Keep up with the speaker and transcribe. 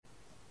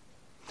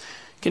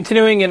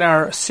Continuing in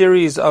our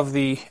series of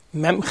the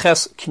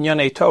Memches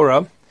Kinyanei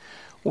Torah,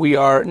 we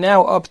are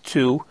now up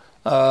to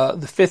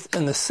the fifth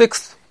and the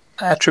sixth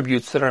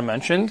attributes that are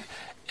mentioned,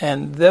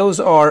 and those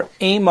are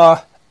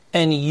Ema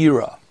and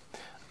Yira.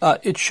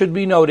 It should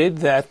be noted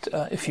that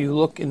if you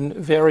look in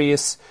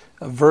various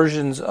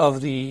versions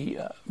of the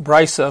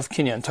Brisa of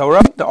Kinyan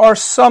Torah, there are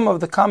some of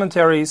the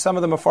commentaries, some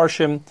of the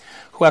Mefarshim,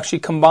 who actually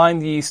combine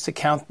these to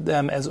count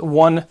them as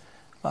one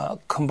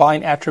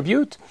combined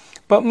attribute,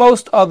 but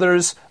most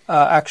others,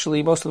 most of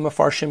the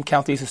Mefarshim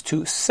count these as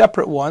two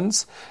separate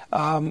ones,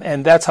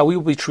 and that's how we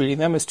will be treating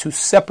them, as two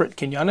separate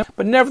kinyanim.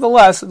 But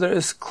nevertheless, there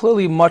is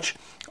clearly much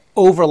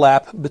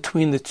overlap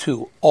between the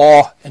two,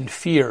 awe and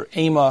fear,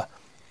 Ema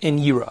and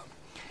Yira.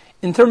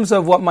 In terms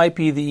of what might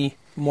be the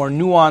more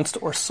nuanced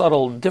or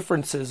subtle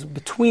differences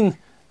between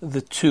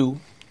the two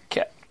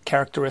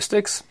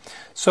characteristics,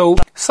 so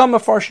some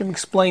Mefarshim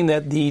explain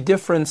that the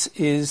difference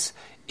is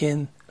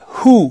in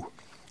who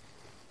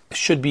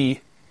should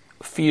be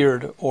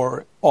feared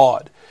or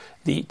awed.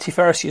 The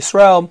Tiferes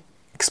Yisrael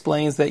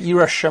explains that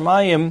Yiras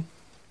Shamayim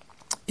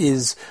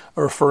is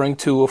referring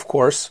to, of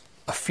course,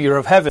 a fear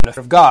of heaven, a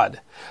fear of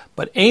God.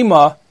 But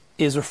Ema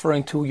is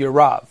referring to your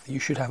Rav. You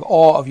should have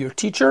awe of your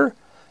teacher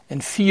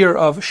and fear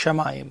of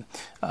Shamayim.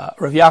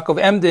 Rav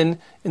Yaakov Emden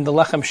in the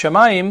Lechem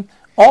Shamayim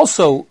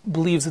also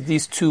believes that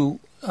these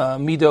two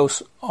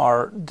midos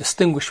are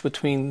distinguished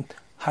between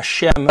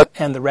Hashem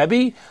and the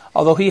Rebbe,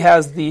 although he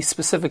has the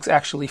specifics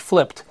actually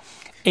flipped.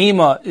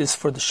 Ema is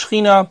for the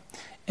Shechina,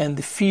 and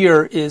the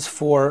fear is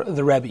for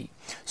the Rebbe.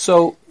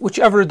 So,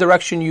 whichever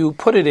direction you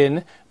put it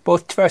in,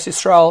 both Tiferes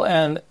Yisrael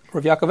and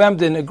Rav Yaakov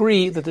Emden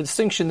agree that the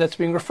distinction that's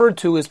being referred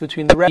to is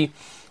between the Rebbe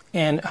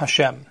and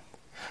Hashem.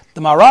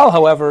 The Maharal,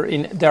 however,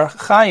 in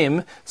Derech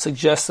Chaim,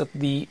 suggests that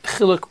the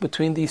chiluk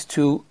between these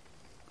two,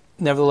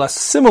 nevertheless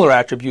similar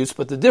attributes,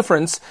 but the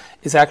difference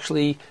is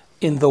actually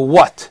in the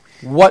what.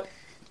 What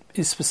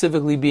is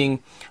specifically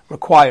being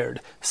required.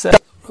 Says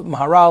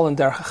Maharal in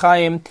Derech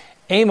Chaim,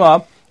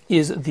 Ema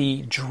is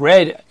the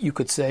dread, you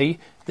could say,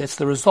 that's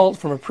the result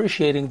from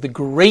appreciating the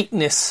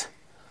greatness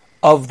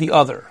of the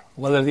other,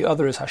 whether the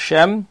other is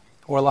Hashem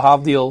or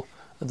Lahavdil,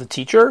 the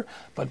teacher,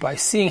 but by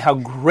seeing how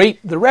great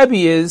the Rebbe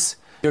is,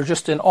 you're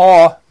just in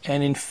awe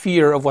and in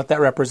fear of what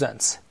that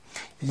represents.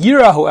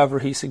 Yira, however,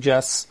 he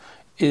suggests,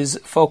 is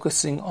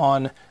focusing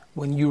on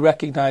when you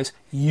recognize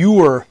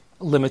your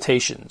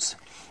limitations.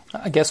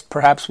 I guess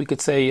perhaps we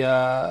could say,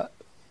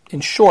 in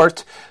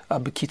short,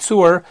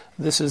 B'kitzur,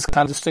 this is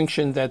kind of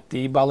distinction that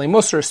the Balei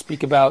Musar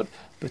speak about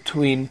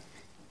between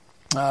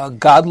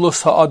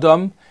Gadlus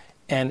Ha'adam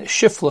and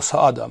Shiflus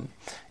Ha'adam.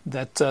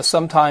 That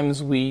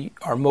sometimes we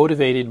are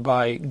motivated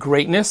by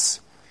greatness.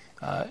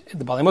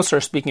 The Balei Musar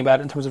are speaking about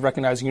it in terms of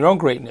recognizing your own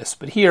greatness.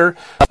 But here,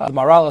 the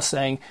Maharal is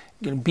saying,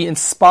 be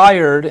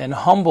inspired and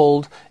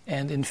humbled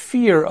and in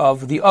fear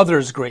of the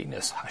other's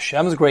greatness,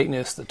 Hashem's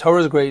greatness, the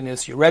Torah's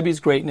greatness, your Rebbe's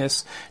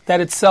greatness.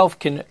 That itself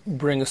can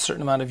bring a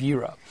certain amount of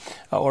yira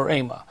or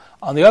ema.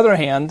 On the other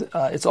hand,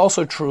 it's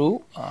also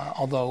true,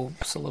 although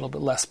it's a little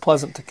bit less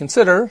pleasant to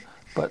consider,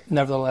 but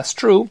nevertheless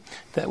true,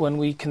 that when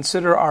we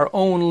consider our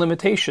own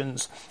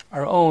limitations,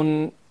 our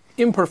own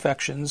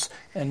imperfections,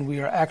 and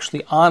we are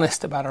actually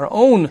honest about our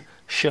own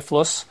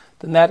shiflus,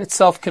 then that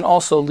itself can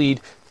also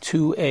lead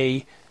to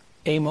a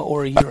Ema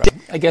or a Yira.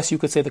 I guess you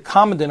could say the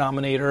common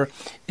denominator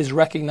is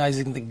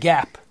recognizing the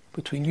gap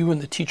between you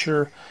and the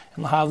teacher,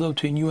 and lahavdil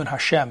between you and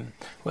Hashem,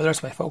 whether it's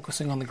by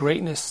focusing on the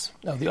greatness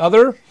of the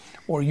other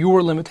or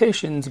your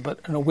limitations, but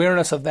an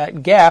awareness of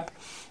that gap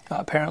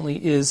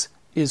apparently is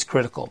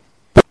critical.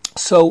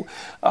 So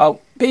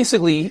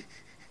basically,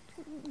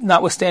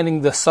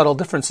 notwithstanding the subtle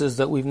differences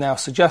that we've now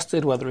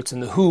suggested, whether it's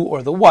in the who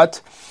or the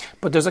what,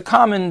 but there's a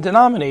common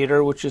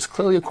denominator, which is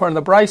clearly according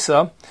to the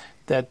Brisa,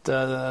 that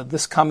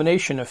this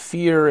combination of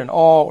fear and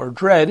awe or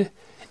dread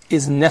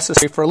is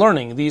necessary for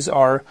learning. These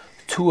are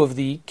two of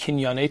the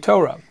Kinyanei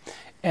Torah.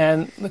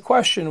 And the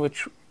question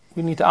which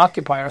we need to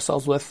occupy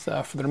ourselves with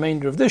for the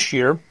remainder of this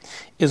year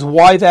is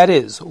why that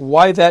is,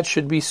 why that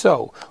should be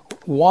so.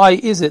 Why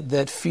is it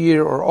that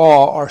fear or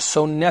awe are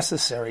so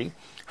necessary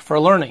for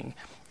learning?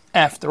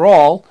 After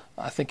all,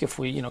 I think if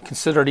we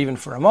consider it even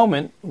for a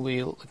moment,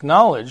 we'll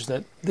acknowledge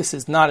that this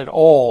is not at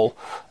all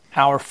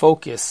our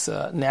focus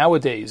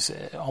nowadays,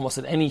 almost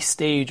at any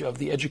stage of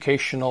the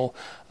educational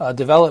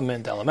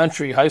development,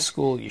 elementary, high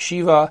school,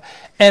 yeshiva,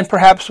 and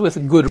perhaps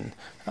with good.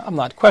 I'm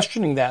not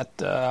questioning that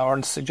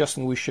or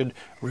suggesting we should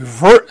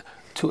revert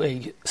to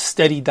a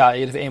steady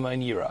diet of Ema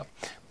and Yira.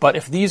 But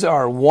if these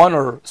are one,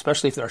 or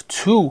especially if there are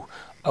two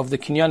of the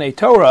Kinyanei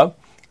Torah,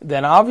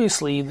 then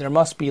obviously there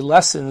must be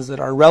lessons that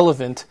are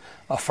relevant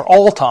for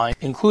all time,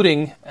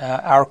 including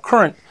our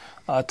current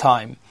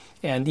time.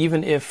 And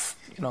even if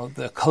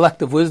the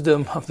collective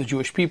wisdom of the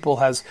Jewish people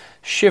has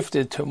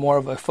shifted to more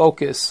of a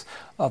focus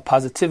of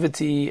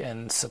positivity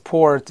and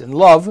support and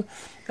love,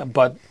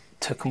 but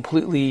to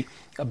completely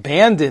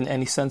abandon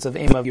any sense of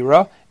Ema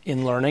Yira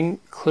in learning,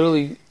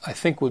 clearly I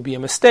think would be a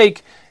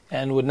mistake,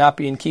 and would not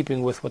be in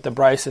keeping with what the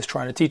Bryce is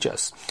trying to teach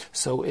us.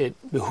 So it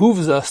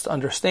behooves us to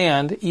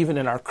understand, even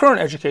in our current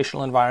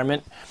educational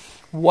environment,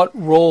 what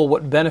role,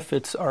 what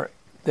benefits are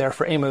there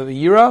for Ema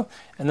V'Yira,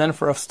 and then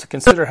for us to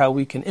consider how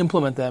we can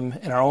implement them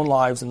in our own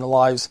lives and the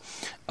lives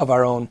of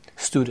our own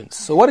students.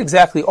 So what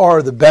exactly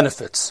are the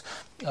benefits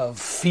of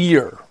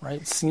fear,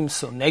 right? It seems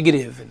so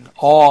negative, and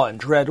awe and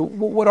dread.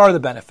 What are the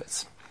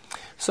benefits?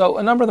 So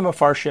a number of the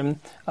Mefarshim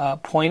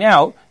point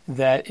out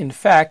that, in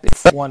fact,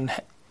 if one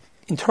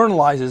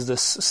internalizes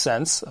this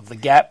sense of the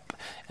gap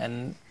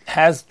and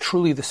has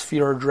truly this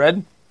fear or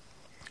dread,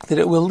 that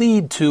it will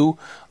lead to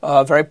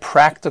very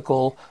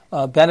practical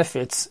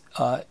benefits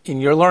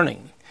in your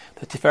learning.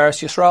 The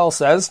Tiferes Yisrael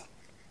says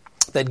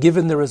that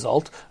given the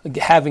result,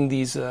 having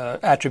these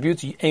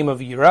attributes, Ema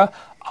V'Yira,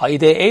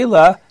 Ha'idei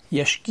Eila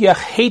Yeshgiach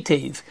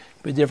Heitev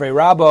B'divrei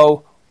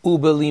Rabo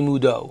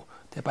Ubelimudo,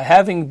 that by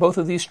having both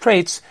of these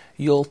traits,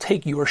 you'll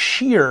take your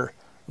sheer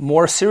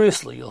more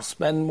seriously. You'll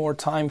spend more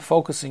time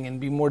focusing and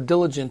be more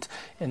diligent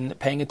in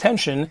paying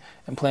attention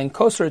and paying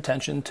closer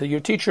attention to your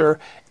teacher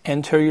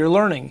and to your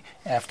learning.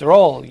 After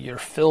all, you're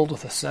filled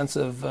with a sense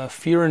of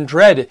fear and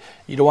dread.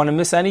 You don't want to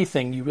miss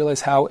anything. You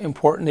realize how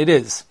important it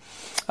is.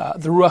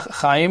 The Ruach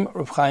Chaim,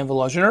 Reb Chaim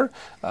Volozhiner,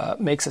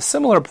 makes a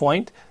similar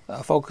point,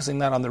 focusing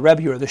not on the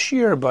Rebbe or the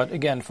Shir, but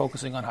again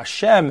focusing on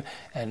Hashem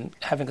and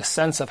having a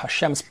sense of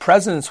Hashem's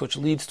presence, which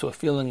leads to a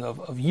feeling of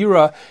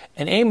Yira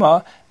and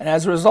Ema. And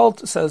as a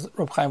result, says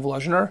Reb Chaim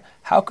Volozhiner,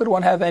 how could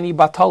one have any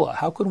batala?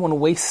 How could one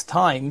waste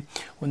time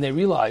when they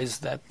realize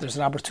that there's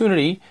an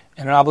opportunity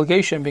and an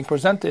obligation being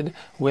presented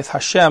with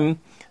Hashem,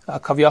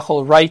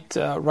 Kaviyachol,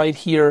 right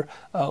here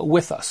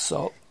with us?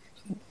 So,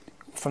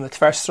 from the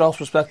Tiferes Yisrael's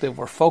perspective,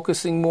 we're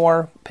focusing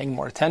more, paying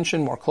more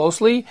attention, more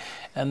closely,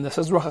 and this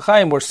is Ruach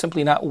HaChaim, we're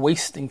simply not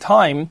wasting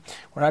time,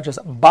 we're not just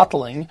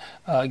battling,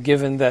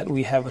 given that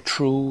we have a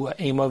true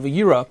Ema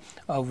V'Yira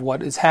of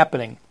what is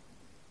happening.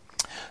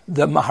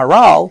 The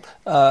Maharal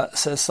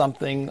says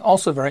something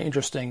also very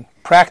interesting,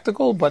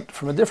 practical, but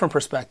from a different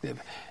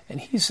perspective,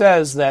 and he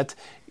says that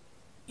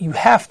you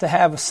have to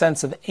have a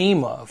sense of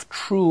Ema, of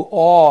true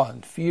awe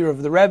and fear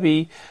of the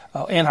Rebbe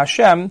and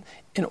Hashem,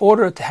 in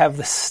order to have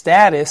the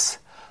status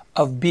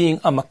of being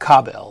a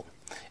makabel,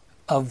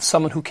 of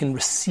someone who can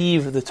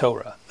receive the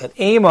Torah. That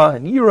Ema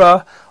and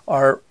Yira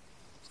are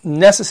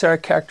necessary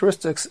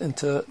characteristics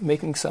into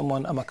making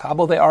someone a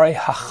makabel. They are a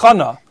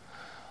hachana,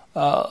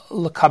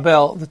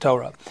 l'kabel the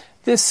Torah.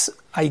 This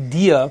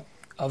idea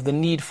of the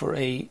need for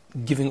a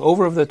giving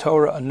over of the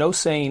Torah, a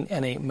no-saying,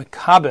 and a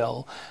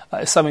makabel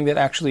is something that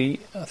actually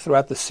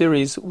throughout the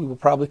series we will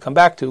probably come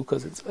back to,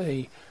 because it's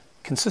a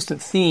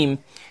consistent theme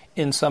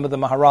in some of the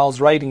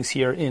Maharal's writings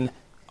here in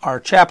our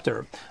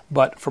chapter.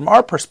 But from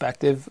our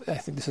perspective, I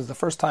think this is the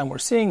first time we're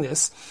seeing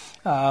this,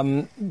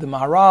 the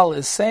Maharal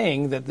is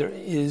saying that there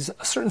is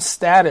a certain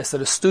status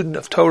that a student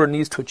of Torah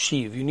needs to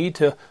achieve. You need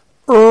to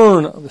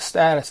earn the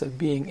status of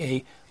being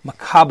a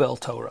makabel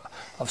Torah,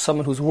 of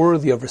someone who's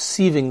worthy of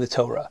receiving the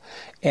Torah.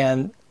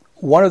 And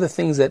one of the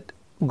things that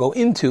go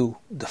into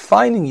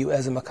defining you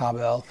as a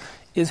makabel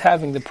is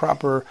having the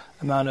proper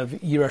amount of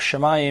Yira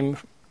Shamayim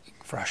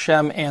for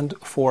Hashem and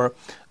for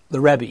the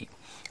Rebbe.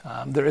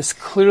 There is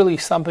clearly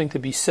something to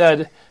be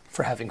said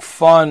for having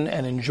fun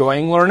and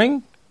enjoying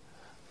learning,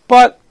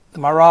 but the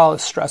Maharal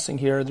is stressing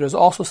here there's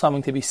also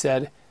something to be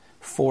said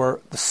for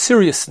the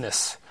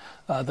seriousness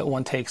that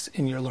one takes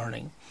in your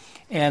learning.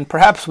 And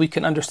perhaps we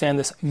can understand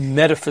this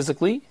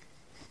metaphysically.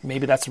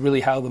 Maybe that's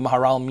really how the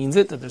Maharal means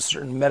it, that there's a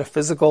certain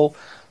metaphysical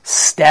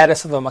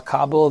status of a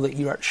makabel that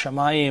Yirat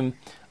Shamayim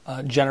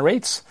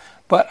generates.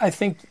 But I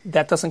think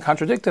that doesn't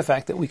contradict the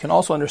fact that we can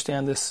also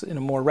understand this in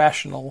a more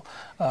rational,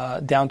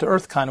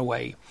 down-to-earth kind of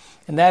way.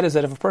 And that is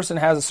that if a person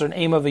has a certain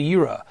Ema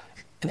V'Yira,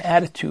 an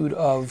attitude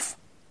of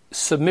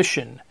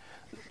submission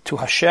to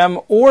Hashem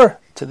or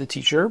to the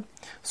teacher,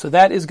 so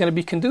that is going to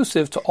be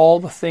conducive to all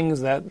the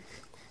things that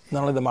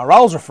not only the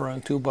Maharal is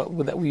referring to,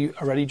 but that we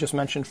already just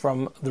mentioned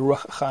from the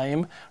Ruach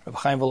Chaim, Reb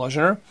Chaim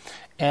Volozhiner,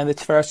 and the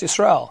Tiferes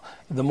Yisrael.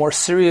 The more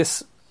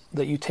serious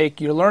that you take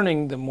your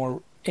learning, the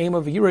more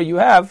Ema V'Yira you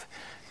have,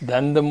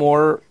 then the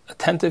more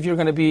attentive you're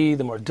going to be,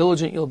 the more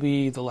diligent you'll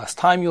be, the less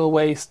time you'll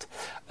waste,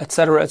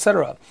 etc.,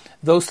 etc.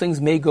 Those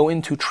things may go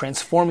into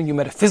transforming you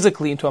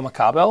metaphysically into a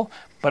makabel,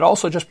 but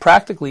also just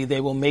practically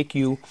they will make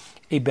you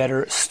a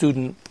better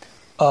student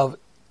of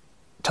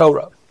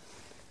Torah.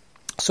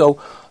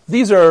 So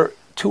these are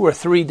two or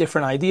three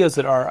different ideas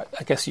that are,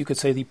 I guess you could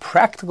say, the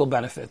practical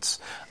benefits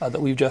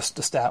that we've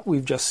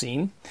just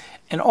seen.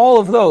 And all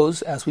of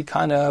those, as we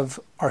kind of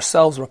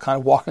ourselves were kind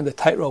of walking the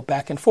tightrope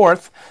back and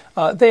forth,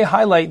 they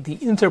highlight the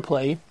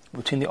interplay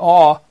between the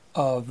awe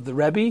of the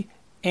Rebbe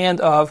and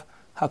of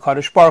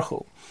HaKadosh Baruch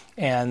Hu.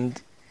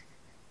 And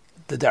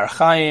the Derech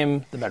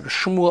Chaim, the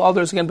Medrash Shmuel,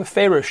 others, again,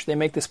 Beferish, they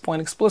make this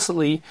point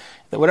explicitly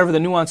that whatever the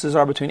nuances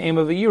are between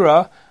Ema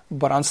V'Yira,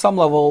 but on some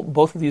level,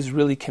 both of these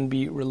really can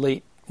be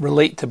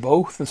relate to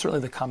both, and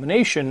certainly the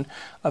combination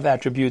of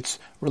attributes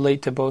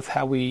relate to both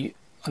how we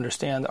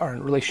understand our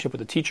relationship with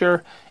the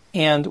teacher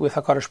and with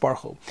HaKadosh Baruch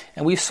Hu.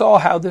 And we saw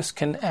how this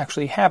can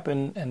actually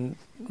happen and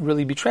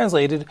really be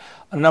translated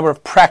on a number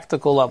of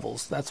practical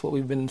levels. That's what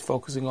we've been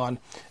focusing on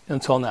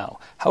until now.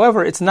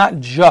 However, it's not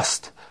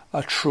just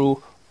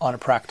true on a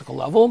practical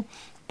level,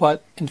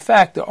 but in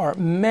fact there are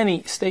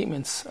many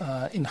statements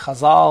in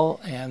Chazal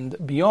and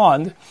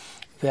beyond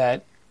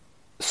that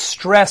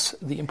stress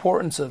the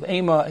importance of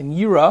Ema and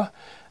Yira,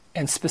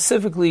 and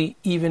specifically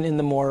even in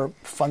the more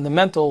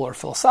fundamental or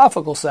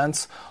philosophical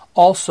sense,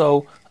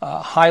 also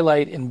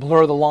highlight and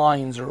blur the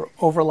lines or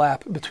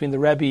overlap between the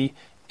Rebbe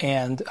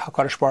and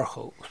HaKadosh Baruch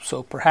Hu.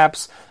 So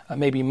perhaps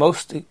maybe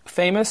most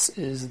famous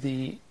is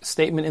the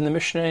statement in the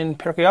Mishnah in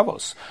Pirkei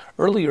Avos.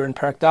 Earlier in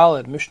Perek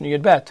Daled, Mishnah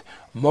Yud Bet,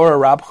 Mora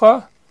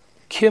Rabcha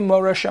Kim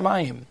Mora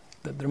Shamayim.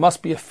 That there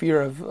must be a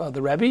fear of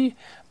the Rebbe,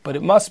 but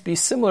it must be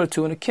similar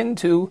to and akin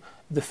to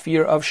the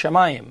fear of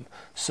Shamayim.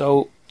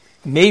 So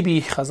maybe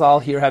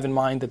Chazal here have in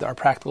mind that there are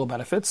practical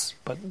benefits,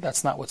 but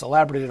that's not what's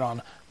elaborated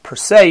on per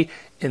se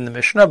in the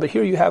Mishnah. But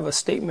here you have a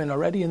statement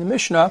already in the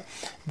Mishnah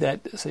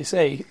that, as they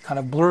say, kind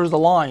of blurs the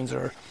lines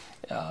or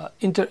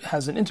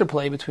has an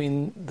interplay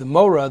between the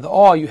Mora, the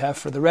awe you have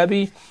for the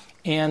Rebbe,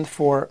 and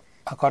for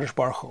HaKadosh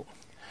Baruch Hu.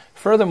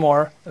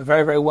 Furthermore, a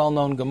very, very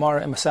well-known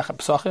Gemara in Masechet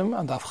Pesachim,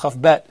 on Daf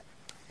Chav Bet,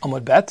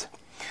 Amud Bet,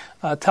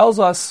 tells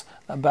us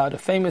about a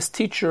famous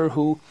teacher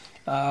who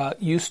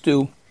used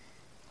to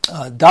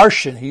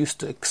darshan, he used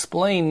to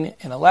explain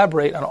and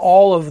elaborate on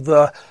all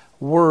the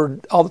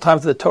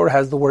times that the Torah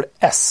has the word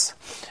es,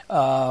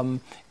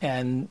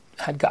 and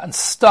had gotten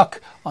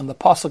stuck on the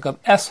pasuk of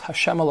es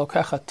Hashem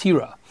Elokecha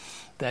Tira,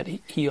 that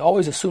he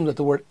always assumed that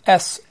the word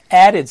es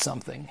added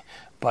something.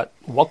 But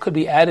what could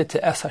be added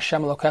to es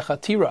Hashem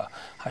Elokecha Tira?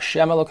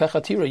 Hashem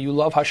Elokecha Tira, you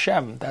love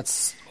Hashem.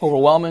 That's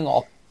overwhelming,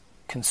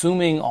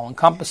 all-consuming,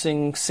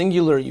 all-encompassing,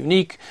 singular,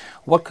 unique.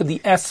 What could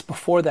the S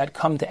before that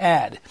come to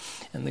add?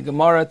 And the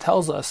Gemara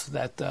tells us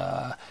that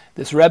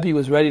this Rebbe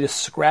was ready to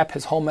scrap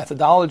his whole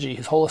methodology,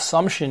 his whole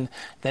assumption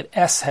that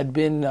S had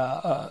been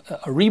a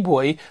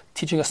reboy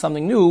teaching us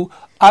something new.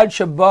 Ad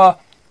Shaba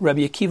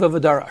Rabbi Akiva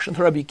V'darash. And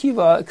Rabbi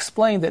Akiva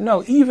explained that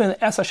no, even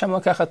Es Hashem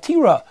Elokecha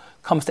Tira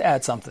comes to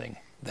add something.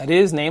 That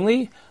is,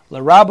 namely,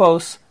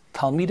 L'Rabos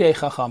Talmidei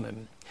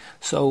Chachamim.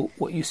 So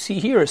what you see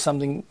here is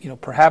something,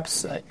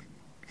 perhaps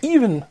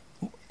even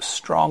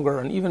stronger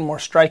and even more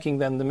striking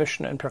than the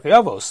Mishnah in Pirkei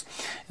Avos,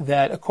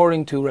 that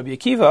according to Rabbi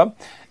Akiva,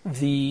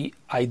 the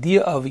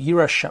idea of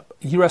Yiras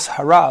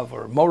Harav,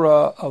 or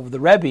Mora of the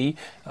Rebbe,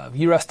 of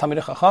Yiras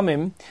Talmidei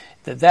Chachamim,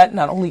 that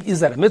not only is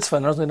that a mitzvah,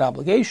 not only an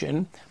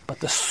obligation, but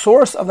the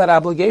source of that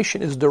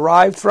obligation is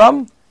derived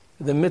from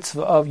the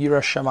mitzvah of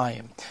Yiras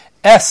Shamayim.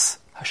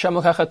 Hashem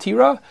Elokecha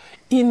Tira,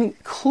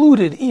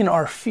 included in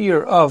our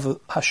fear of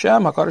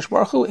Hashem, HaKadosh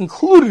Baruch Hu,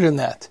 included in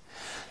that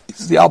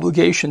is the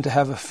obligation to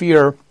have a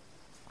fear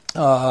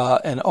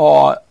and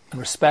awe and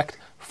respect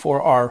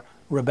for our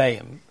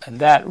Rebbeim. And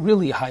that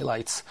really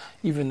highlights,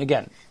 even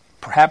again,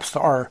 perhaps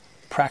there are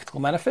practical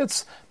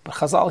benefits, but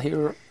Chazal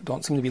here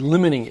don't seem to be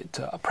limiting it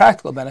to a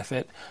practical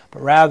benefit,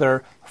 but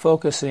rather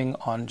focusing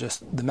on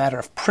just the matter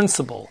of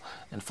principle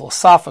and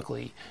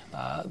philosophically,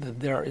 that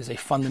there is a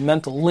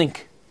fundamental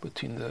link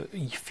between the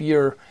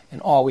fear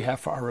and awe we have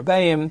for our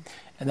Rebbeim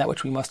and that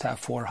which we must have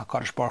for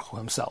HaKadosh Baruch Hu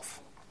himself.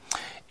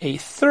 A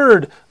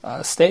third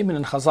statement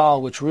in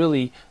Chazal, which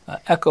really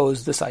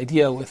echoes this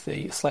idea with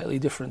a slightly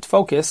different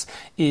focus,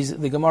 is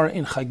the Gemara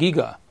in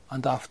Chagiga,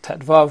 on Daf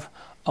Tetvav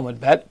Amud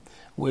Bet,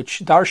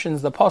 which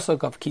darshans the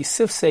pasuk of Ki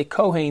Sifsei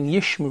Kohen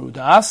Yishmru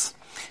Das,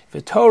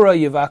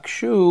 V'Torah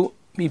Yivakshu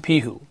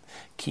Mipihu,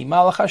 Ki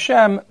Malach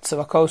Hashem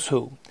Tzavakos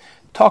Hu.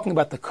 Talking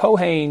about the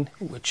Kohen,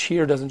 which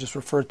here doesn't just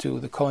refer to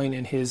the Kohen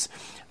in his,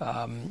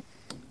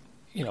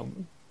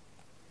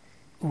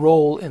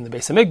 role in the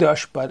Beis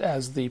Hamikdash, but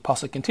as the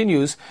pasuk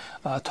continues,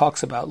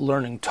 talks about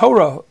learning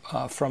Torah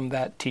from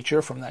that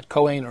teacher, from that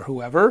Kohen or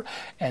whoever,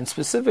 and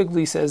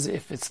specifically says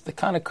if it's the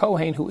kind of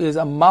Kohen who is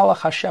a Malach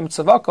Hashem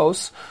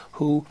Tzavakos,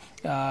 who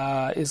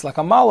is like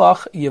a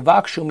Malach,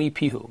 Yivakshu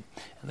Mipihu.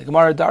 And the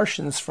Gemara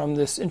darshans from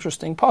this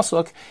interesting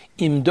pasuk,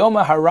 Im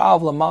Doma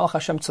Harav LaMalach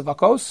Hashem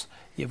Tzavakos,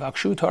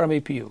 Yivakshu Torah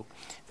Mipihu.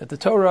 That the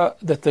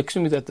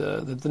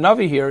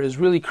Navi here is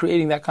really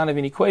creating that kind of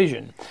an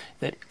equation,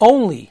 that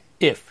only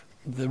if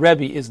the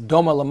Rebbe is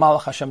Doma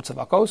L'Malach Hashem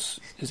Tzavakos,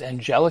 is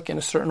angelic in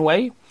a certain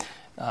way,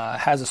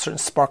 has a certain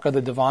spark of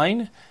the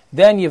divine,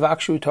 then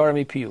Yivakshu Torah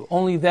Mipihu.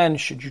 Only then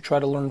should you try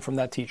to learn from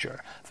that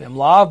teacher.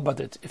 V'imlav,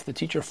 but if the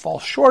teacher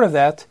falls short of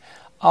that,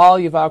 Al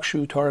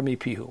Yivakshu Torah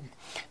Mipihu.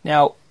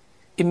 Now,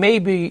 it may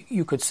be,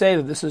 you could say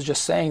that this is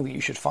just saying that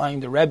you should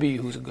find a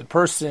Rebbe who's a good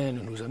person,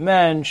 and who's a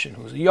mensch, and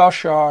who's a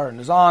yashar, and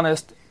is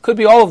honest. Could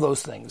be all of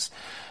those things.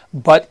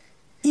 But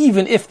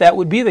even if that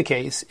would be the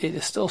case, it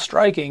is still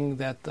striking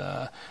that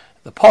the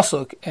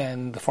pasuk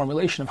and the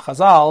formulation of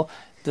Chazal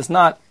does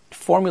not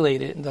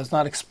formulate it and does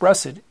not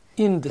express it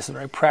in this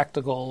very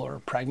practical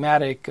or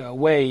pragmatic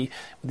way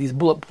with these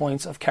bullet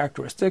points of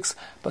characteristics,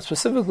 but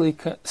specifically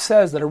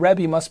says that a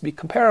Rebbe must be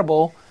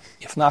comparable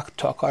if not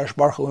to HaKadosh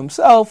Baruch Hu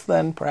himself,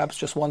 then perhaps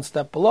just one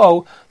step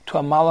below, to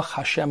a Malach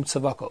Hashem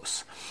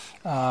Tzavakos.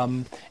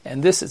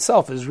 And this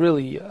itself is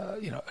really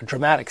a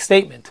dramatic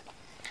statement.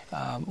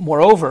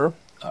 Moreover,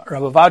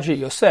 Rabbi Ovadia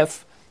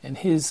Yosef, in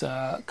his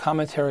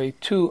commentary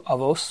to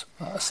Avos,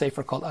 a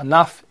sefer called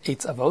Anaf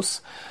Eitz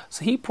Avos,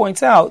 so he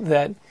points out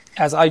that,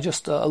 as I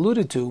just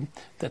alluded to,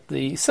 that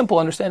the simple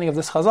understanding of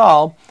this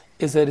Chazal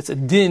is that it's a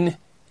din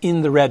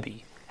in the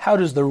Rebbe. How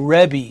does the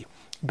Rebbe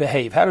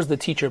behave? How does the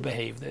teacher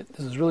behave? That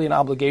this is really an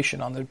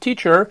obligation on the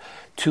teacher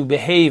to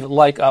behave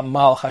like a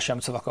Malach Hashem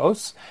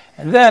Tzavakos,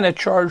 and then a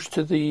charge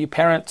to the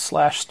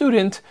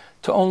parent/student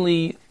to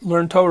only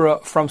learn Torah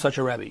from such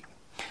a Rebbe.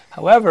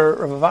 However,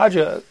 Rav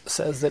Ovadia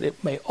says that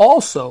it may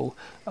also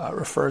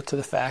refer to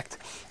the fact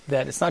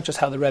that it's not just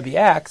how the Rebbe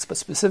acts, but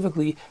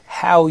specifically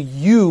how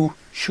you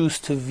choose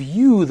to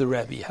view the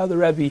Rebbe, how the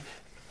Rebbe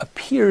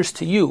appears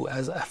to you,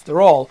 as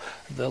after all,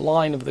 the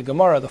line of the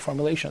Gemara, the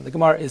formulation of the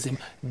Gemara is im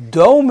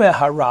dome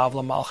harav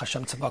l'malach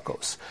Hashem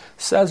tzavakos.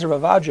 Says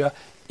Rav Ovadia,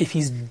 if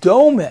he's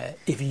dome,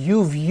 if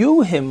you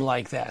view him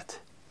like that,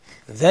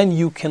 then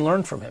you can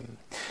learn from him.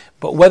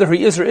 But whether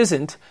he is or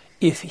isn't,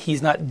 if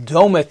he's not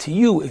dome to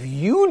you, if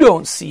you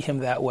don't see him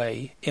that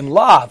way, im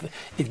lav,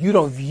 if you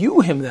don't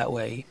view him that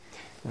way,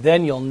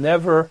 then you'll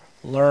never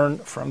learn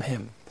from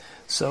him.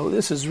 So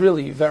this is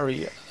really a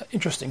very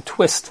interesting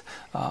twist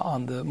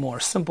on the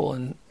more simple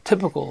and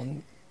typical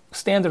and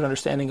standard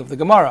understanding of the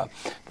Gemara,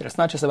 that it's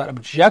not just about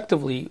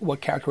objectively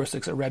what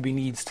characteristics a Rebbe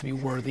needs to be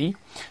worthy,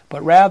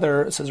 but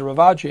rather, says Rav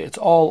Ovadia, it's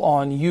all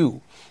on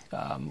you.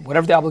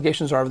 Whatever the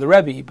obligations are of the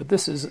Rebbe, but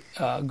this is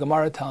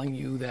Gemara telling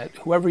you that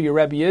whoever your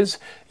Rebbe is,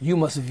 you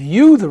must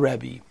view the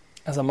Rebbe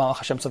as a Malach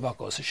Hashem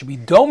Tzavakos. It should be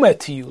domet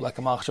to you like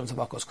a Malach Hashem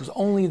Tzavakos, because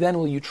only then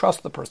will you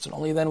trust the person,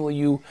 only then will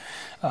you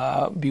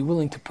be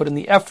willing to put in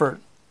the effort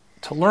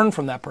to learn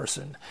from that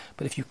person.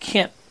 But if you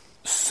can't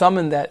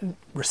summon that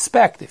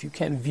respect, if you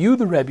can't view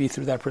the Rebbe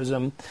through that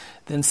prism,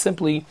 then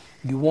simply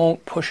you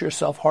won't push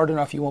yourself hard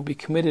enough, you won't be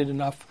committed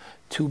enough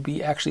to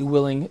be actually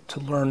willing to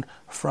learn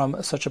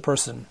from such a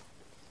person.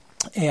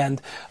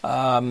 And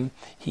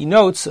he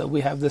notes,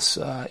 we have this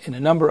in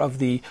a number of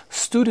the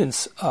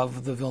students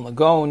of the Vilna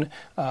Gaon,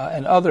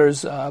 and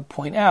others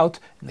point out,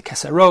 in the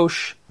Keser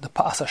Rosh, the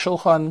Pa'as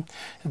HaShulchan,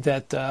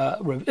 that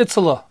Rav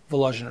Itzela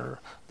Volozhiner,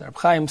 the Reb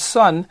Chaim's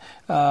son,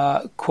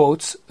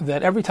 quotes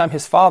that every time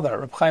his father,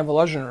 Reb Chaim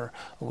Volozhiner,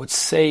 would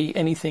say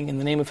anything in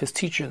the name of his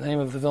teacher, in the name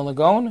of the Vilna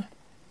Gaon,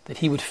 that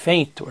he would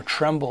faint or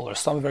tremble or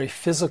some very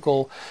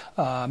physical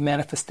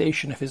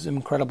manifestation of his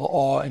incredible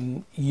awe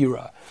and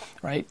yira.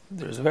 Right?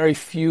 There's very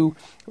few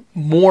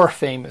more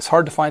famous,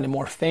 hard to find a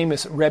more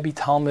famous Rebbe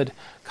Talmud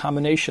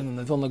combination than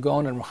the Vilna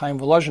Gaon and Reb Chaim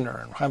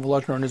Volozhiner. And Reb Chaim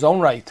Volozhiner, in his own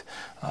right,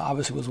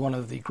 obviously was one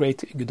of the great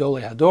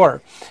Gedolei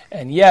Hador,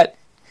 and yet,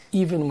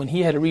 even when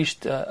he had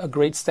reached a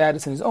great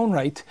status in his own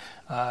right,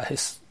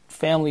 his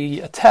family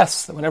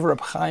attests that whenever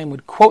Reb Chaim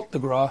would quote the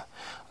Gra,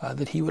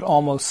 that he would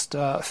almost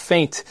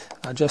faint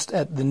just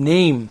at the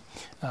name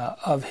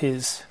of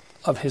his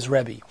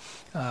Rebbe.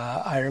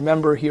 I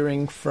remember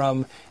hearing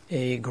from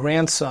a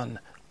grandson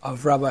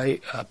of Rabbi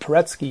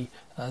Paretsky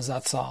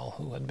Zatzal,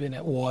 who had been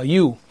at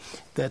YU,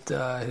 that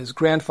his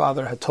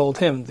grandfather had told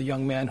him, the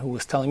young man who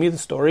was telling me the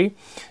story,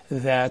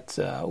 that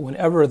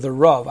whenever the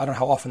Rav, I don't know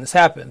how often this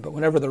happened, but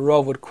whenever the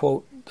Rav would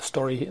quote, the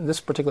story in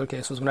this particular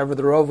case was whenever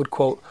the Rav would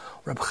quote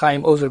Reb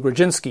Chaim Ozer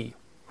Grodzinski,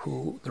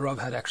 who the Rav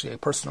had actually a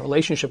personal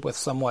relationship with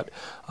somewhat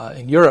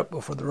in Europe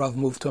before the Rav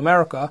moved to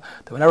America,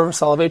 that whenever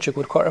Soloveitchik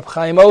would quote Reb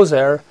Chaim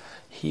Ozer,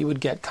 he would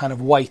get kind of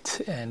white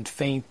and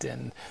faint,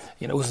 and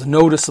it was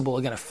noticeable,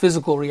 again, a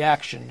physical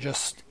reaction,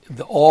 just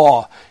the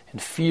awe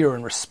and fear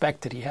and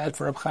respect that he had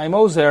for Reb Chaim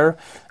Ozer.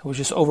 It was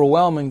just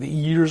overwhelming that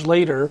years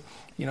later,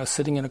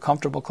 sitting in a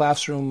comfortable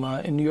classroom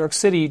in New York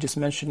City, just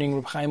mentioning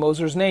Reb Chaim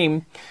Ozer's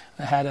name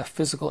had a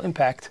physical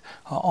impact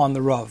on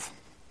the Rav.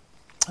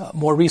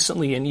 More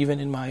recently, and even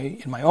in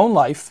my own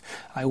life,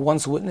 I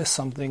once witnessed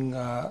something,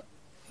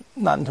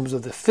 not in terms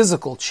of the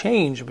physical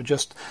change, but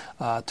just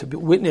to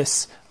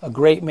witness a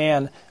great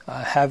man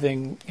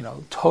having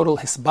total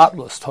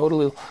hisbatlus,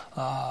 totally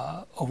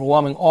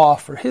overwhelming awe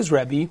for his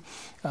Rebbe.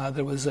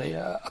 There was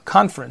a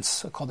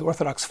conference called the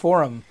Orthodox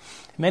Forum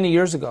many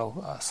years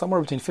ago,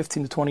 somewhere between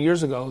 15 to 20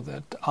 years ago,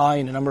 that I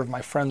and a number of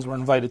my friends were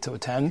invited to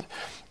attend.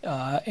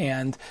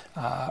 And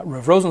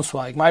Rav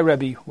Rosenzweig, my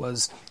Rebbe,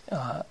 was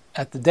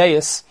at the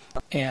dais,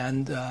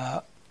 and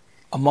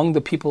among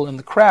the people in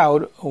the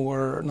crowd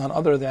were none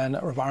other than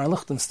Rav Aaron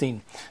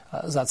Lichtenstein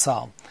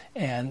Zatzal.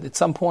 And at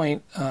some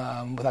point,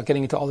 without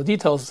getting into all the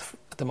details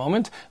at the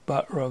moment,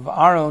 but Rav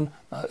Aaron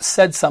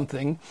said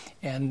something,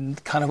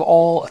 and kind of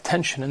all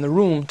attention in the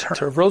room turned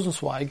to Rav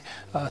Rosenzweig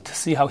to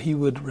see how he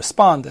would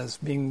respond as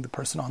being the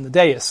person on the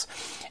dais.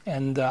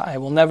 And I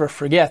will never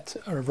forget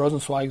Rav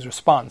Rosenzweig's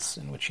response,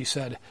 in which he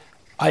said,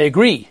 "I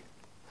agree.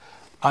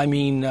 I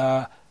mean,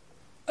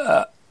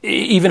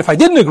 even if I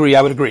didn't agree,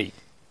 I would agree.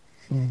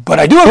 But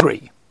I do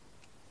agree."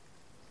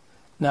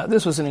 Now,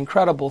 this was an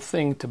incredible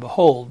thing to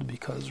behold,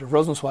 because Rav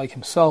Rosenzweig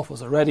himself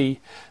was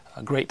already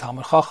a great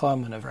Talmid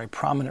Chacham and a very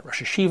prominent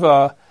Rosh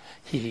Yeshiva.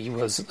 He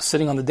was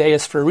sitting on the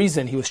dais for a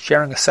reason. He was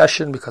chairing a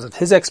session because of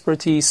his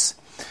expertise.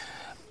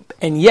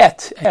 And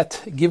yet,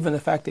 given the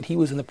fact that he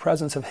was in the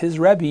presence of his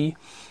Rebbe,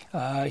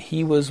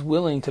 he was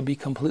willing to be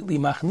completely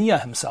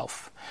machniya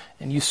himself.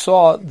 And you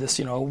saw this,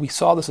 we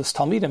saw this as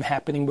Talmidim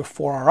happening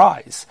before our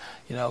eyes.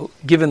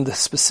 Given the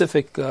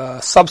specific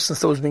substance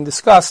that was being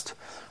discussed,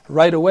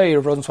 right away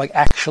Rav Rosenzweig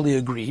actually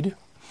agreed.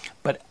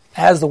 But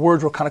as the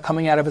words were kind of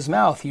coming out of his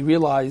mouth, he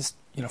realized,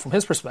 from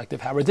his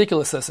perspective, how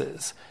ridiculous this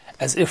is,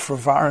 as if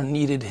Rav Aaron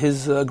needed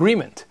his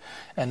agreement.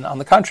 And on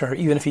the contrary,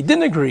 even if he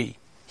didn't agree,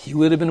 he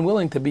would have been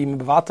willing to be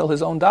mevatel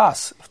his own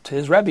das to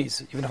his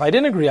Rebbe's. Even if I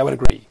didn't agree, I would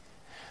agree.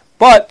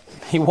 But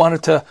he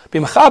wanted to be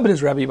mechabed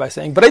his Rebbe by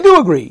saying, but I do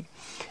agree.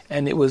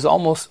 And it was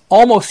almost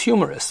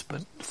humorous,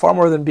 but far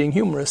more than being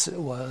humorous, it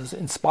was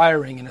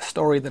inspiring in a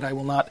story that I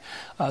will not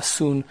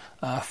soon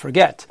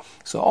forget.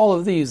 So all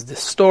of these,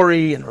 this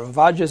story and Rav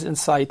Avadyah's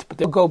insight, but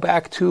they'll go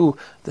back to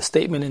the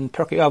statement in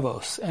Pirkei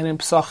Avos and in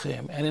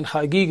Psachim and in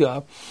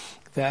Chagiga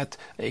that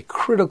a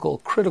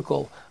critical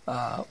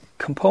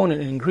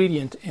component and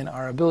ingredient in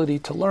our ability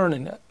to learn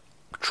and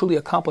truly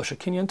accomplish a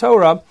Kinyan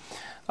Torah,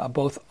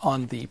 both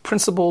on the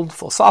principled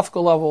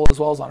philosophical level as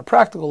well as on a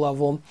practical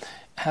level,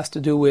 has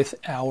to do with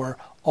our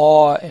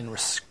awe and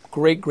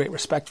great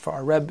respect for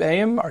our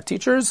Rebbeim, our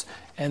teachers,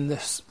 and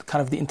this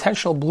kind of the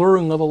intentional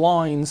blurring of the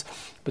lines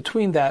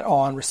between that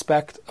awe and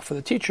respect for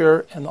the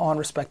teacher and the awe and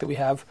respect that we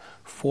have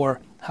for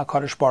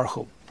HaKadosh Baruch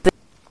Hu.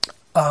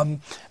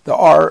 There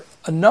are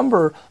a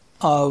number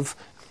of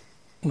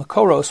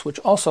Makoros which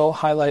also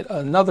highlight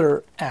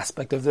another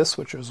aspect of this,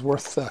 which is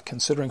worth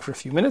considering for a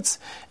few minutes,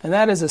 and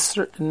that is a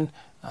certain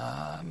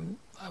I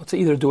would say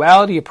either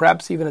duality or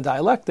perhaps even a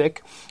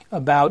dialectic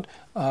about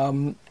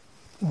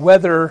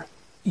whether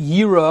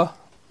Yira,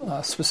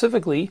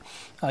 specifically,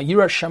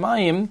 Yiras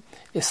Shamayim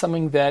is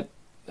something that,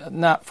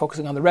 not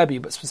focusing on the Rebbe,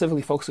 but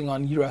specifically focusing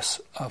on Yiras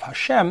of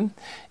Hashem,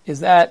 is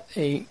that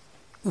the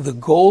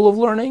goal of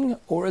learning,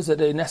 or is it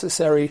a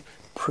necessary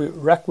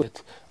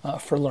prerequisite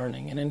for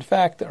learning? And in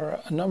fact, there are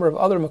a number of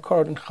other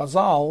Makorot in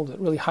Chazal that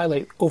really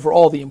highlight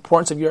overall the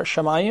importance of Yiras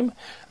Shamayim,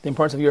 the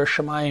importance of Yiras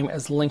Shamayim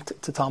as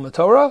linked to Talmud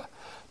Torah,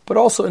 but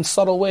also in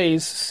subtle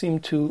ways seem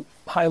to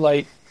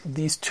highlight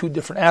these two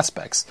different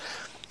aspects,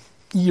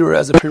 Yira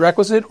as a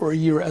prerequisite or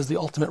Yira as the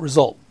ultimate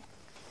result.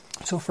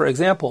 So, for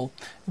example,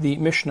 the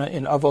Mishnah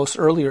in Avos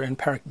earlier in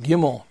Parak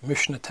Gimel,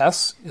 Mishnah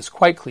Tes, is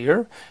quite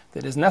clear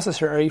that it is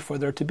necessary for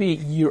there to be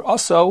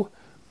Yiraso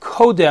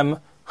Kodem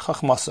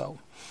Chachmaso,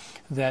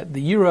 that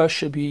the Yira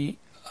should be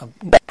a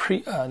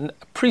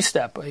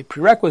prestep, a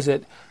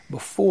prerequisite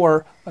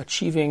before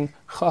achieving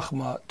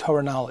Chachma,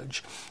 Torah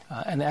knowledge.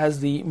 And as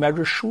the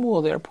Medrash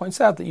Shmuel there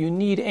points out, that you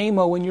need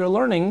Ema when you're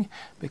learning,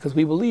 because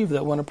we believe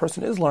that when a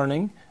person is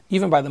learning,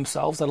 even by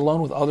themselves, let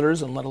alone with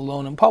others and let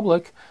alone in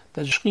public,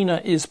 that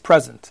Shekhinah is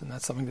present. And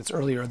that's something that's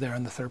earlier there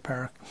in the third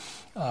parak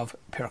of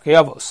Pirkei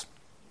Avos.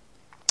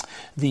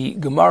 The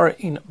Gemara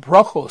in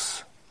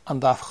Brachos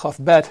on Daf Chaf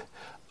Bet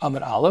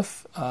Amud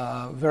Aleph,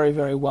 very,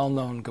 very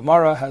well-known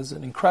Gemara, has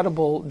an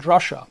incredible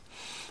drasha.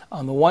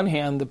 On the one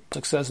hand, the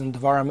pasuk says in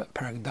Devarim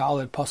Perek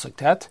Daled pasuk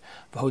Tet,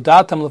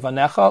 "V'hodatam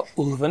levanecha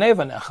ulvnei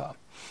vanecha,"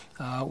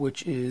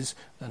 which is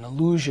an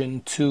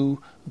allusion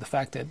to the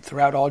fact that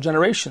throughout all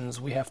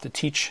generations we have to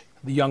teach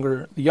the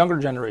younger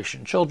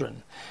generation,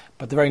 children.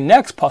 But the very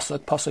next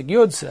pasuk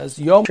Yud, says,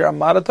 "Yom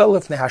she'amadata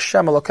lifnei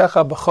Hashem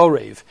Elokecha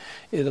b'chorev."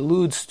 It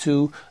alludes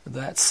to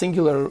that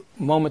singular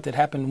moment that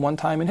happened one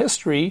time in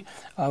history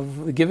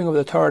of the giving of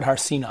the Torah at Har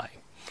Sinai.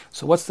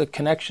 So what's the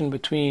connection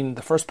between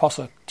the first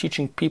pasuk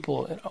teaching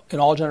people in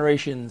all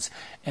generations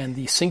and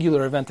the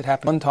singular event that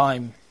happened one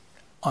time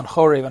on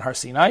Chorev and Har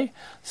Sinai?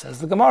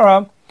 Says the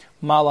Gemara,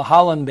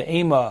 "Malahalan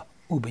be'ema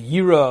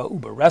ube'yira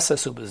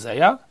ubereses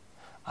ubezeya,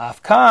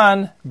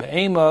 afkan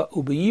be'ema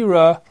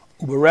ube'yira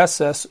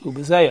ubereses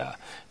ubezeya."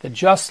 That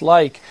just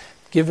like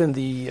given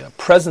the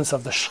presence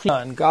of the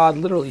Shekhinah and God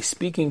literally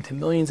speaking to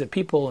millions of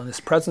people and His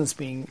presence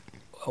being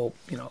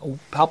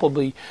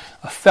palpably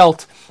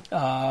felt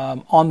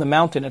on the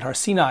mountain at Har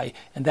Sinai,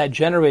 and that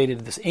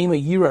generated this Ema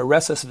Yira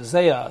Reses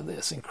V'zeya,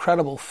 this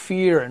incredible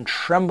fear and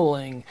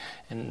trembling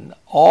and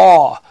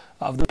awe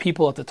of the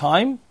people at the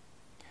time.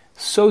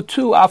 So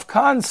too,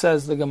 Afkan,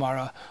 says the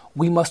Gemara,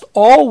 we must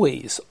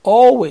always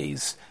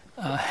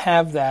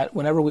have that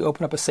whenever we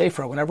open up a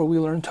Sefer, whenever we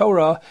learn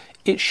Torah,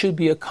 it should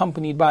be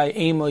accompanied by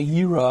Ema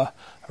Yira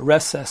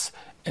Reses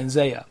and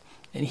Zeya.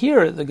 And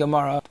here, the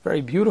Gemara,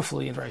 very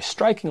beautifully and very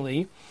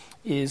strikingly,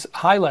 is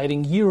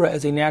highlighting Yira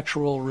as a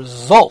natural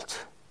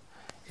result.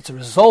 It's a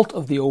result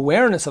of the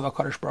awareness of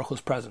HaKadosh Baruch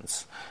Hu's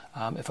presence.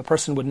 If a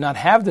person would not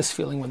have this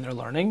feeling when they're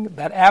learning,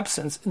 that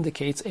absence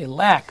indicates a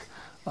lack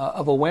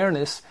of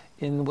awareness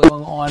in what's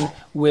going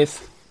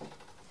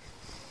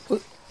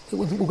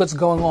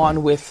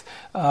on with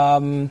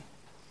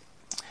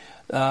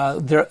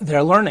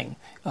their learning.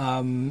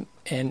 And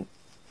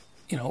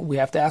we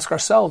have to ask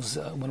ourselves,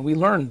 when we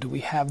learn, do we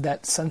have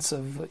that sense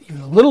of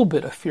even a little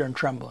bit of fear and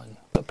trembling?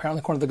 Apparently,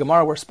 according to the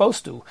Gemara, we're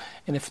supposed to.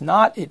 And if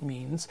not, it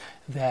means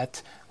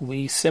that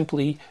we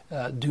simply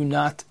do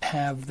not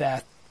have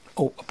that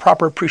a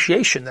proper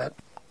appreciation that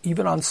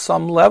even on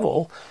some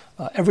level,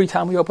 every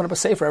time we open up a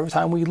sefer, every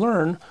time we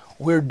learn,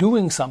 we're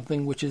doing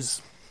something which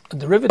is a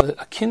derivative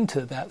akin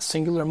to that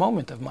singular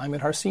moment of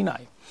Ma'amad Har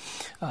Sinai.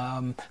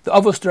 The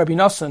Avos Rabbi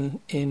Nosson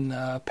in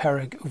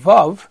Perek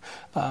Vav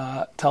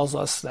tells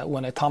us that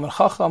when a Talmid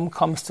Chacham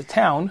comes to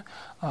town,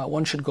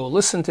 one should go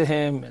listen to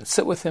him and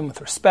sit with him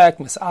with respect.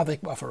 Misavik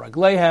b'afar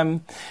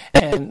ragleihem.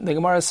 And the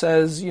Gemara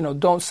says,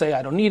 don't say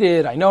I don't need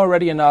it. I know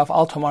already enough.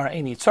 Al tomar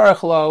eini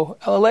tzarech lo.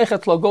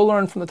 Elalechet lo. Go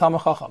learn from the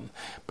Talmid Chacham.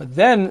 But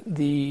then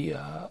the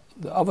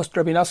Avos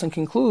Rabbi Nosson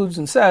concludes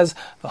and says,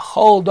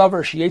 "V'chol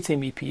davar sheyetze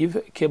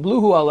mipiv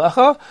kibluhu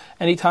alecha."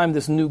 Anytime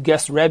this new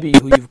guest Rebbe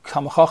who you've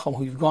come chacham,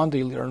 who you've gone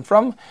to learn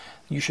from,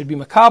 you should be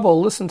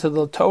makabel, listen to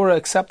the Torah,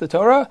 accept the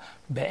Torah.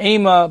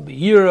 Be'ema,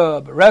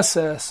 be'yira,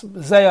 be'reses,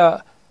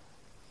 be'zeya.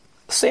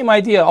 Same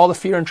idea, all the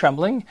fear and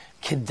trembling.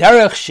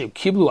 Kederech shib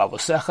kiblu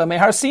avosecha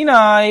mehar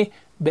Sinai.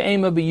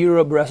 Be'ema,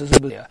 be'yira, be'reses,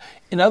 be'zeya.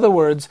 In other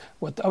words,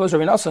 what Avos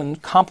Rabbi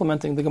Nosson,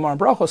 complimenting the Gemara in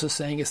Brachos, is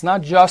saying, it's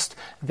not just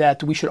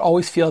that we should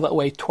always feel that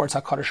way towards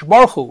HaKadosh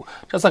Baruch Hu.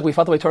 Just like we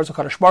felt the way towards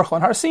HaKadosh Baruch Hu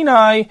on Har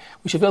Sinai,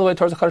 we should feel the way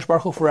towards HaKadosh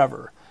Baruch Hu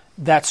forever.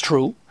 That's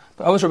true.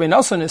 But Avos Rabbi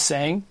Nosson is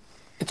saying,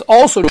 it's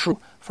also true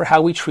for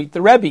how we treat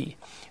the Rebbe.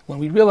 When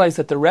we realize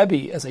that the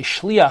Rebbe is a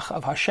shliach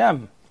of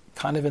Hashem,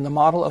 kind of in the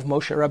model of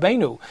Moshe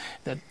Rabbeinu,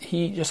 that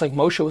he, just like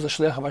Moshe was a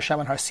shliach of Hashem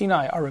and Har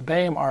Sinai, our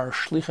Rebbeim are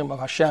shlichim of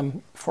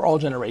Hashem for all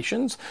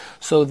generations.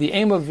 So the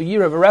aim of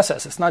V'yira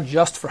V'reses, it's not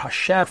just for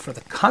Hashem, for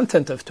the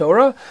content of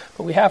Torah,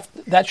 but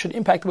that should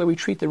impact the way we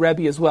treat the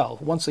Rebbe as well.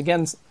 Once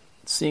again,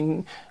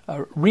 seeing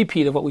a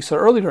repeat of what we saw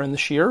earlier in the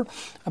shir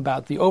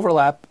about the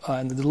overlap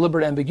and the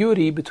deliberate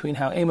ambiguity between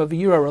how aim of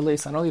V'yira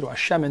relates not only to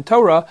Hashem and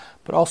Torah,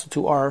 but also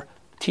to our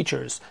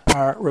teachers,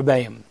 our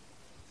Rebbeim.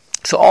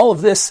 So all of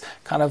this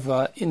kind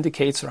of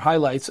indicates or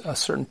highlights a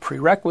certain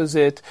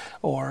prerequisite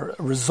or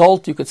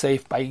result, you could say,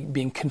 by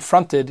being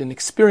confronted and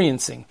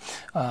experiencing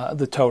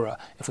the Torah.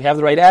 If we have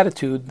the right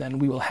attitude, then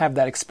we will have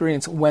that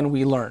experience when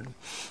we learn.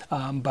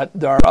 But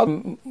there are other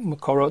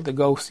makorot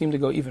that seem to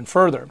go even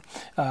further.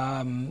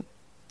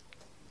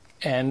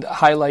 And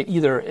highlight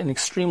either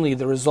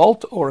the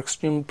result or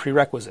extreme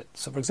prerequisite.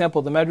 So, for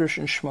example, the Medrash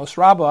in Shmos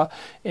Rabbah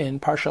in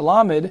Parsha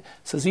Lamed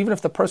says even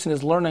if the person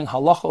is learning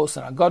halachos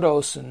and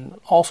agados and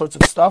all sorts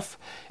of stuff,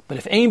 but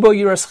if ein bo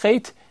yiras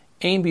chet,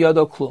 ein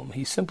biyado klum,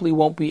 he simply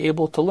won't be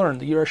able to learn.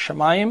 The yiras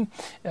shamayim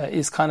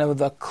is kind of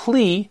the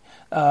kli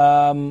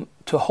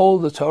to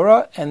hold the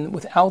Torah, and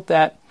without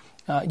that,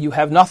 you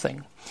have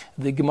nothing.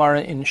 The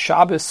Gemara in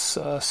Shabbos,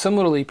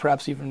 similarly,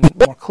 perhaps even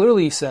more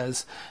clearly,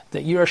 says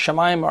that Yiras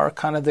Shamayim are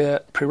kind of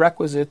the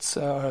prerequisites,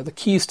 the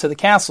keys to the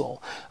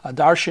castle.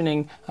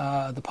 Darshaning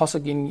the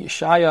pasuk in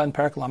Yeshaya and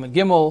Perek Lamed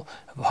Gimel,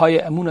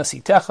 V'haya emuna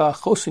sitecha,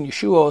 chosin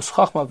yeshuos,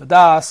 chachma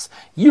v'das,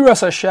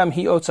 Yiras Hashem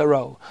hi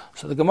otzaro.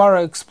 So the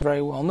Gemara is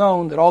very well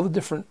known that all the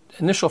different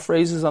initial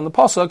phrases on the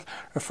pasuk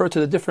refer to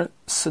the different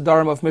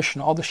Siddharim of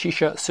Mishnah, all the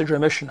Shisha Sidra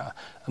Mishnah.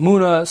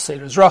 Amuna,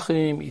 Seder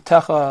Zrachim,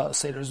 Itecha,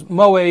 Seder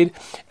Moed,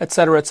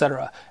 etc.,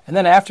 etc. And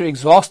then after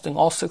exhausting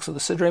all 6 of the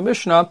Sidra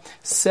Mishnah,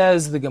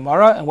 says the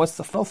Gemara, and what's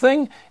the final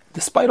thing?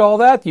 Despite all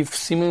that, you've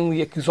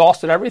seemingly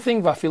exhausted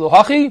everything, Vafilu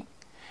Hachi,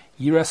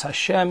 Yiras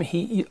Hashem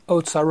hi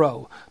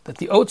otzaro, that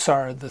the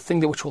otzar, the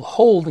thing that which will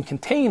hold and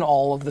contain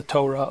all of the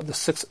Torah, the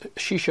 6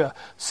 Shisha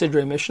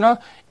Sidrei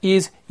Mishnah,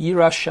 is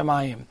Yiras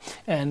Shamayim.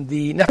 And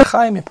the Nefesh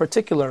Chaim in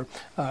particular,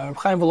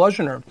 Chaim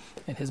Volozhiner,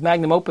 in his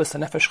magnum opus, the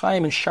Nefesh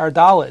Chaim in Shar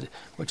Daled,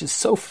 which is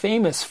so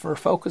famous for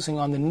focusing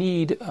on the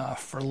need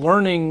for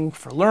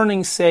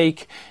learning's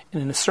sake,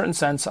 and in a certain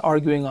sense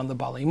arguing on the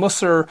Balei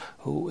Musar,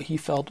 who he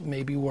felt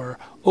maybe were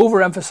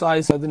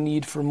overemphasized by the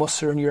need for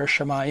Musar and Yiras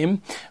Shamayim,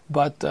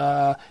 but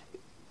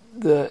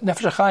the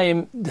Nefesh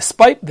Chaim,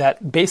 despite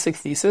that basic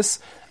thesis,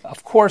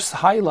 of course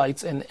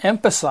highlights and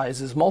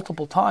emphasizes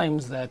multiple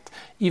times that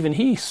even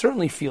he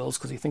certainly feels,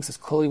 because he thinks it's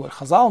clearly what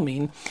Chazal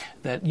mean,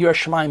 that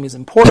Yiras Shamayim is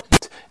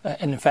important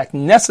and in fact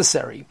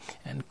necessary.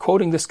 And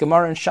quoting this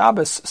Gemara in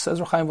Shabbos, says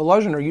Chaim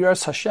Volozhiner,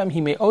 Yiras Hashem hi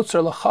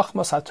me'otzer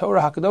l'chachmas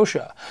ha'torah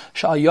ha'kedosha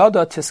sha'al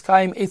yada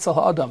tiskayim eitzel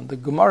ha'adam. The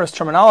Gemara's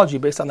terminology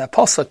based on that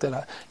pasuk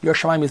that Yiras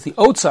Shamayim is the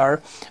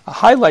otzar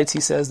highlights, he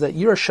says, that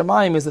Yiras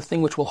Shamayim is the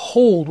thing which will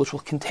hold, which will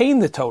contain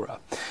the Torah.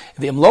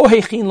 V'im lo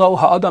heichin lo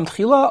ha'adam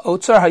tchila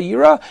otzar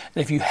ha'yira.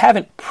 And if you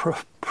haven't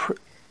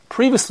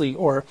previously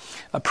or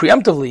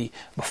preemptively,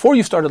 before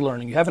you started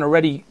learning, you haven't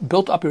already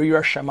built up your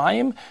Yiras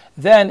Shamayim,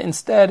 then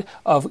instead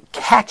of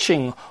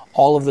catching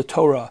all of the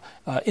Torah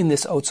in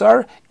this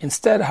otzar,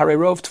 instead,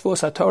 harerov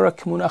tfus haTorah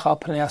k'munach al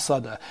pnei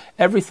asada.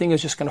 Everything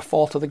is just going to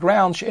fall to the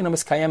ground. She'ena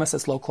miskayemes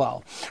es lo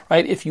klal.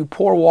 Right? If you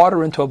pour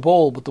water into a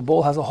bowl, but the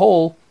bowl has a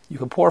hole, you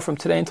can pour from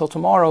today until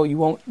tomorrow, you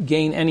won't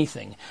gain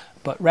anything.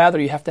 But rather,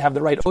 you have to have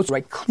the right otzar,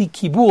 right kli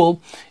kibul,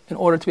 in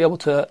order to be able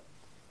to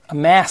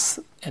amass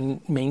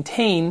and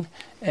maintain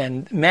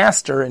and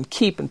master and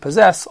keep and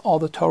possess all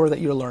the Torah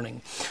that you're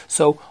learning.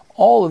 So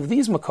all of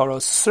these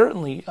makoros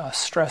certainly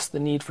stress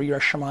the need for Yiras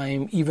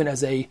Shamayim even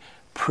as a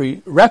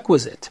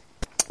prerequisite.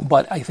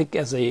 But I think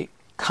as a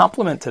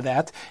complement to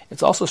that,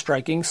 it's also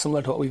striking,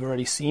 similar to what we've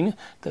already seen,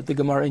 that the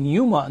Gemara in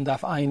Yuma and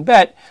Daf Ayin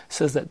Bet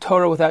says that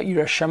Torah without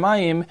Yiras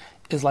Shamayim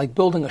is like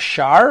building a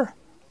shar,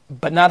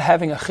 but not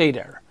having a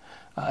cheder.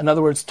 In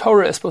other words,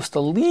 Torah is supposed to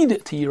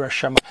lead to Yiras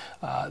Shamayim.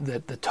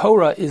 That the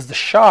Torah is the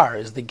shar,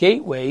 is the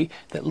gateway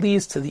that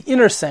leads to the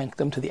inner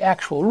sanctum, to the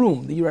actual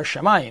room, the Yiras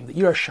Shamayim. The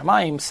Yiras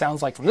Shamayim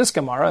sounds like from this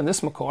Gemara and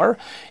this Makor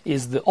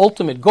is the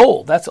ultimate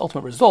goal. That's the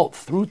ultimate result.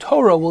 Through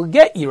Torah, we'll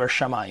get Yiras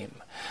Shamayim.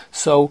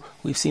 So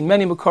we've seen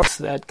many Makoros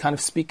that kind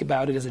of speak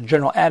about it as a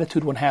general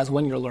attitude one has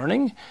when you're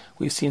learning.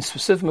 We've seen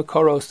specific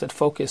Makoros that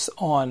focus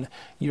on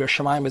Yiras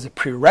Shamayim as a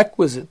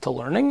prerequisite to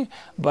learning,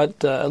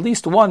 but at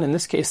least one, in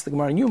this case the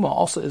Gemara in Yuma,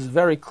 also is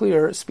very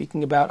clear,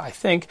 speaking about, I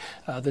think,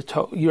 the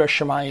Yiras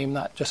Shamayim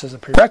not just as a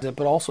prerequisite,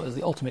 but also as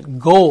the ultimate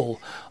goal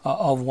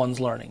of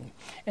one's learning.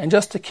 And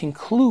just to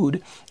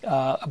conclude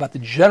about the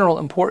general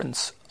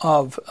importance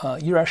of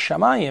Yiras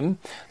Shamayim,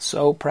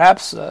 so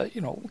perhaps,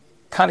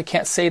 kind of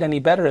can't say it any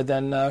better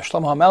than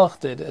Shlomo HaMelech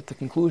did at the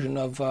conclusion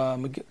of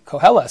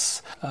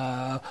Koheles,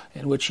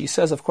 in which he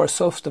says, of course,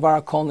 Sof Devar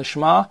Kol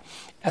Nishma,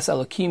 Es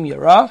Elokim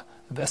Yara,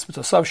 Ves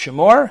B'tosav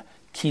Shemor,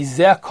 Ki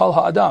Zeh Kol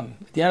Ha'adam.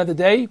 At the end of the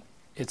day,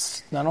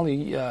 it's not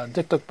only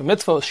Dikduk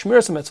B'mitzvos,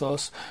 Shmiras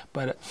Mitzvos,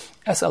 but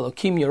Es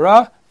Elokim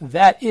Yara,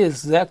 that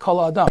is Zeh Kol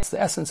Ha'adam. It's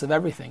the essence of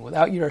everything.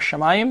 Without Yiras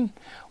Shamayim,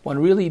 one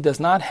really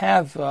does not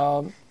have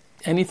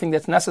anything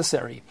that's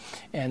necessary.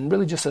 And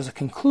really just as a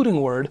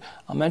concluding word,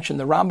 I'll mention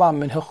the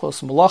Rambam in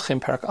Hilchos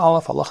Melachim, Perek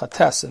Aleph, Halacha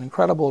Tes, an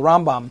incredible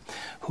Rambam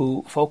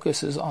who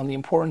focuses on the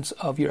importance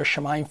of Yiras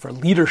Shamayim for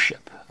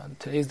leadership. In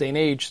today's day and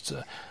age,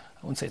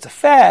 I wouldn't say it's a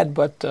fad,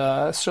 but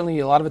certainly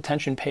a lot of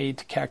attention paid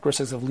to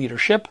characteristics of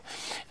leadership.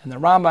 And the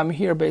Rambam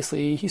here,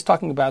 basically, he's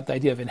talking about the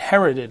idea of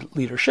inherited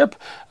leadership,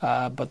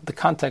 but the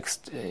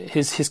context,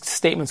 his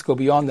statements go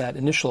beyond that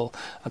initial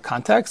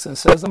context, and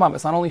says,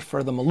 it's not only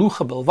for the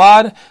Malucha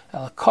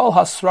Bilvad, Kol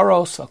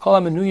Hasraros,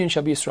 Kol HaMenuyin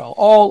Shab Yisrael,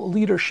 all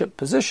leadership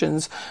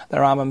positions, the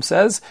Rambam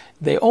says,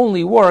 they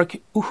only work,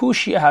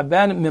 Uhushi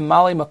Haben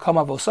Mimali Makam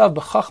Avosav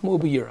B'chachma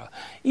U'B'yira.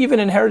 Even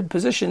inherited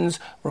positions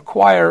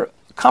require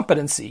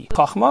competency,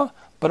 chachma,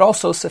 but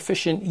also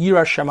sufficient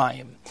Yiras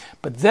Shamayim.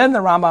 But then the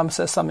Rambam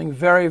says something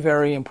very,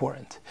 very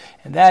important.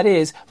 And that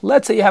is,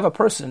 let's say you have a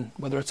person,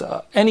 whether it's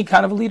any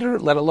kind of leader,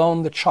 let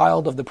alone the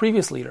child of the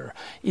previous leader,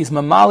 is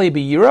mamali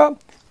b'yira,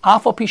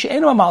 afal pisha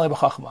eno mamali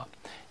b'chachma.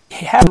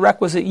 He has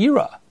requisite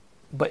yira,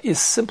 but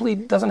simply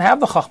doesn't have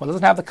the chachma,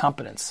 doesn't have the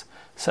competence.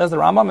 Says the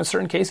Rambam, in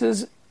certain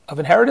cases of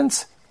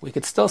inheritance, we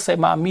could still say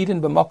ma'amidin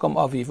b'makom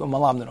aviv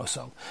u'malamden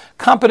oso.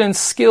 Competence,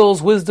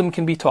 skills, wisdom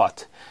can be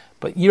taught.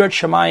 But Yiras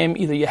Shamayim,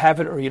 either you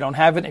have it or you don't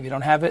have it. If you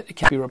don't have it, it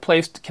can't be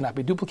replaced, it cannot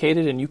be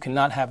duplicated, and you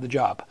cannot have the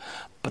job.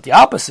 But the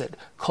opposite,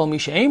 Kol mi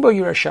she'ein bo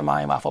Yiras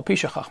Shamayim, afal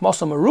pisha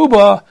chachmoso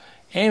meruba,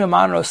 ein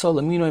maman raso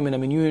leminoy min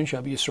ha'minyuyin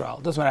shel Yisrael.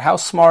 It doesn't matter how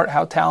smart,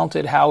 how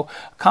talented, how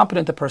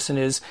competent the person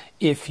is,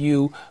 if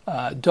you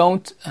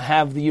don't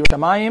have the Yiras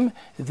Shamayim,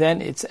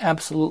 then it's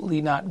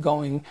absolutely not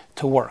going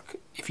to work.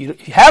 If you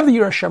have the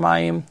Yiras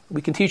Shamayim,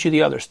 we can teach you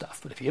the other stuff.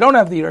 But if you don't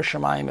have the Yiras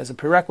Shamayim as a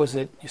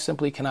prerequisite, you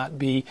simply cannot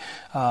be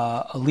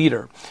a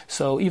leader.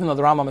 So even though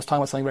the Rambam is talking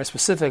about something very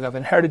specific of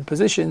inherited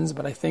positions,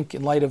 but I think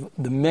in light of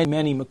the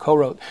many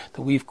Makorot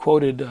that we've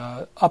quoted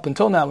up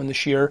until now in the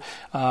Shir,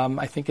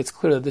 I think it's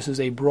clear that this is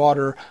a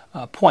broader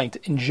point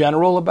in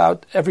general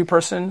about every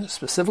person,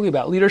 specifically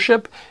about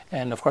leadership,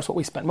 and of course what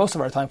we spent most of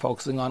our time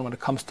focusing on when it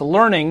comes to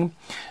learning,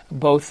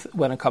 both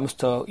when it comes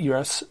to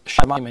Yiras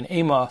Shamayim and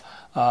Ema,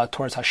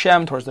 towards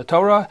Hashem, towards the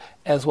Torah,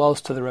 as well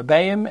as to the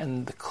Rebbeim,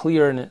 and the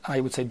clear and I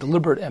would say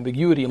deliberate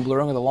ambiguity and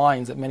blurring of the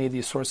lines that many of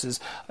these sources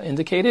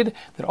indicated,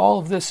 that all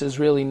of this is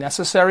really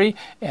necessary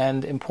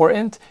and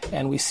important,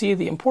 and we see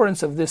the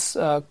importance of this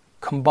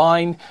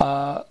combined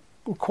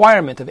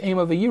requirement of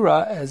Ema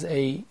V'Yira as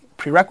a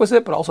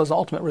prerequisite, but also as an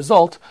ultimate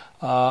result,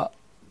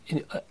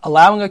 in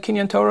allowing a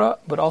Kinyan Torah,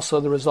 but also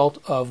the result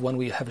of when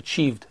we have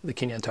achieved the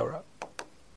Kinyan Torah.